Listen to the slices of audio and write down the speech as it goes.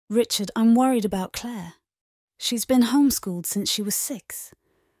Richard, I'm worried about Claire. She's been homeschooled since she was 6.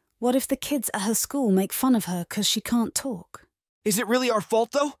 What if the kids at her school make fun of her because she can't talk? Is it really our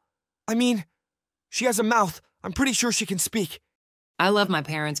fault, though? I mean, she has a mouth. I'm pretty sure she can speak. I love my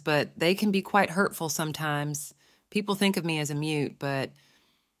parents, but they can be quite hurtful sometimes. People think of me as a mute, but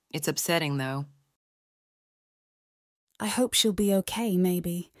it's upsetting, though. I hope she'll be okay,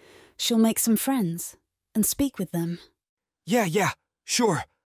 maybe. She'll make some friends and speak with them. Yeah, sure.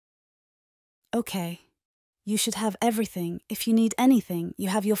 Okay. You should have everything. If you need anything, you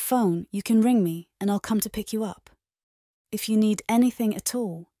have your phone, you can ring me, and I'll come to pick you up. If you need anything at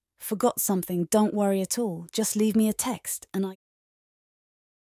all, forgot something, don't worry at all. Just leave me a text, and I...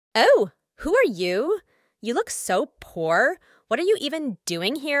 Oh, who are you? You look so poor. What are you even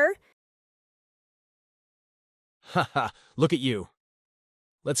doing here? Haha, look at you.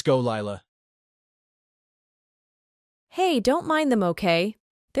 Let's go, Lila. Hey, don't mind them, okay?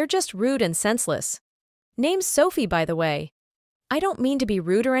 They're just rude and senseless. Name's Sophie, by the way. I don't mean to be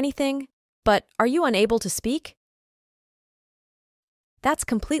rude or anything, but are you unable to speak? That's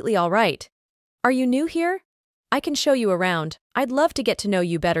completely all right. Are you new here? I can show you around. I'd love to get to know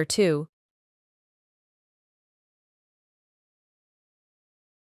you better, too.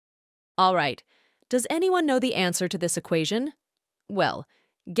 All right. Does anyone know the answer to this equation? Well,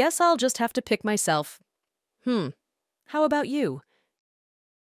 guess I'll just have to pick myself. How about you?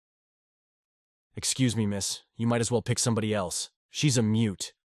 Excuse me, miss. You might as well pick somebody else. She's a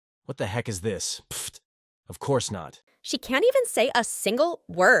mute. What the heck is this? Pfft. Of course not. She can't even say a single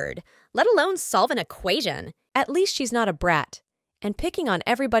word, let alone solve an equation. At least she's not a brat. And picking on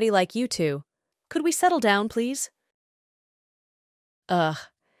everybody like you two. Could we settle down, please? Ugh.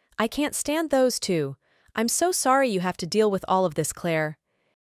 I can't stand those two. I'm so sorry you have to deal with all of this, Claire.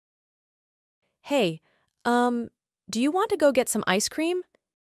 Hey, do you want to go get some ice cream?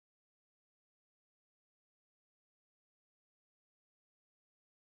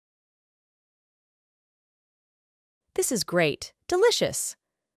 This is great. Delicious.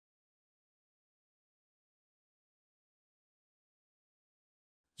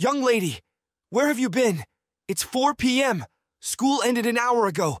 Young lady, where have you been? It's 4 p.m. School ended an hour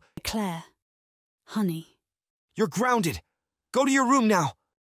ago. Claire. Honey. You're grounded. Go to your room now.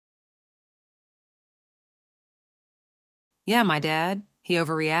 Yeah, my dad. He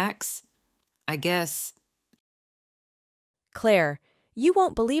overreacts. I guess. Claire, you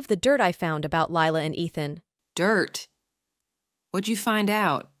won't believe the dirt I found about Lila and Ethan. Dirt? What'd you find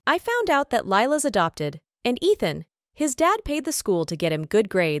out? I found out that Lila's adopted, and Ethan, his dad paid the school to get him good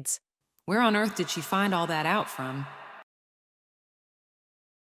grades. Where on earth did she find all that out from?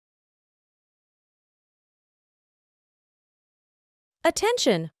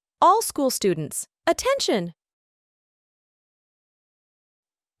 Attention! All school students, attention!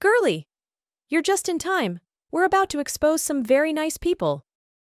 Girlie, you're just in time. We're about to expose some very nice people.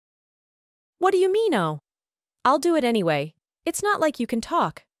 What do you mean, oh? I'll do it anyway. It's not like you can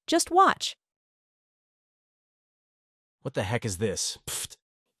talk. Just watch. What the heck is this? Pfft.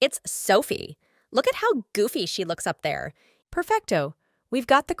 It's Sophie. Look at how goofy she looks up there. Perfecto. We've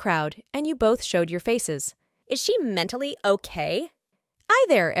got the crowd, and you both showed your faces. Is she mentally okay? Hi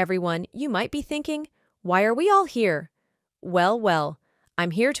there, everyone. You might be thinking, why are we all here? Well,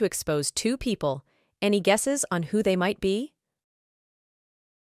 I'm here to expose 2 people. Any guesses on who they might be?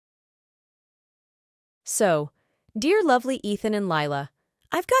 So, dear lovely Ethan and Lila,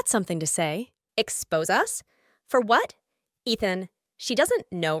 I've got something to say. Expose us? For what? Ethan, she doesn't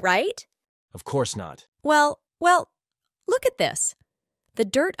know, right? Of course not. Well, look at this. The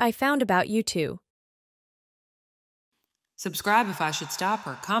dirt I found about you two. Subscribe if I should stop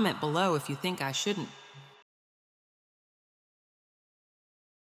her. Comment below if you think I shouldn't.